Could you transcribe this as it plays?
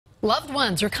Loved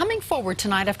ones are coming forward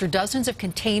tonight after dozens of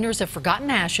containers of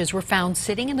forgotten ashes were found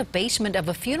sitting in the basement of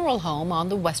a funeral home on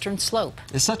the western slope.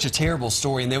 It's such a terrible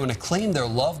story, and they want to claim their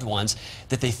loved ones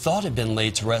that they thought had been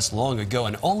laid to rest long ago.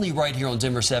 And only right here on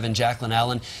Denver 7, Jacqueline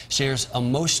Allen shares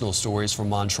emotional stories from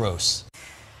Montrose.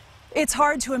 It's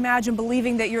hard to imagine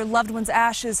believing that your loved one's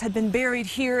ashes had been buried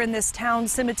here in this town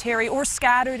cemetery or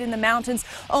scattered in the mountains,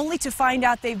 only to find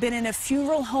out they've been in a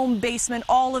funeral home basement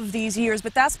all of these years.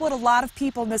 But that's what a lot of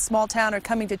people in this small town are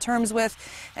coming to terms with,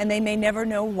 and they may never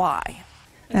know why.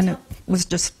 And it was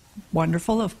just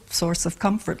wonderful, a source of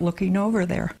comfort looking over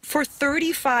there. For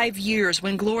 35 years,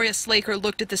 when Gloria Slaker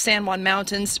looked at the San Juan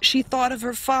Mountains, she thought of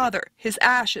her father, his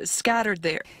ashes scattered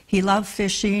there. He loved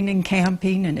fishing and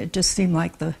camping, and it just seemed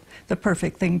like the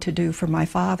perfect thing to do for my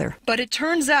father. But it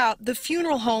turns out the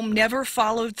funeral home never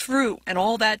followed through, and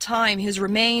all that time his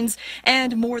remains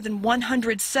and more than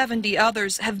 170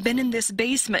 others have been in this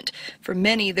basement. For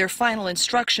many, their final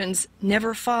instructions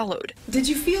never followed. Did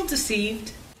you feel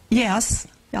deceived? Yes,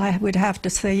 I would have to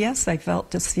say yes, I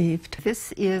felt deceived.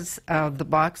 This is the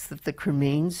box that the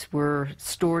cremains were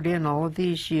stored in all of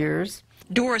these years.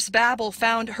 Doris Babel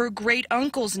found her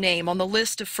great-uncle's name on the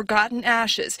list of forgotten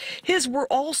ashes. His were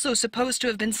also supposed to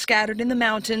have been scattered in the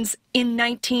mountains in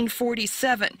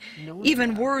 1947.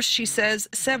 Even worse, she says,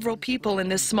 several people in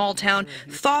this small town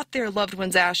thought their loved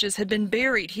ones' ashes had been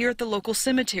buried here at the local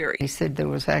cemetery. They said there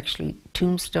was actually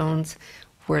tombstones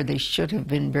where they should have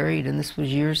been buried, and this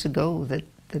was years ago that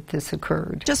this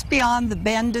occurred. Just beyond the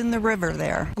bend in the river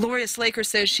there. Gloria Slaker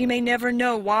says she may never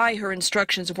know why her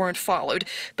instructions weren't followed,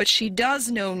 but she does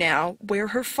know now where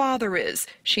her father is.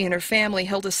 She and her family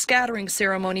held a scattering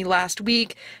ceremony last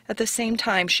week at the same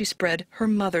time she spread her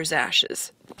mother's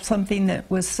ashes. Something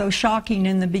that was so shocking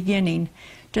in the beginning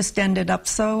just ended up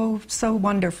so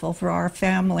wonderful for our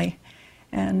family.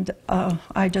 And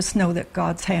I just know that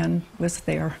God's hand was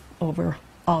there over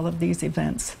all of these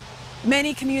events.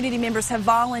 Many community members have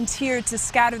volunteered to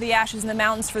scatter the ashes in the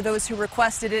mountains for those who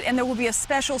requested it, and there will be a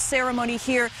special ceremony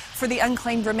here for the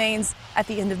unclaimed remains at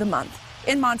the end of the month.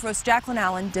 In Montrose, Jacqueline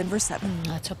Allen, Denver 7.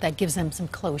 Let's hope that gives them some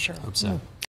closure. Hope so.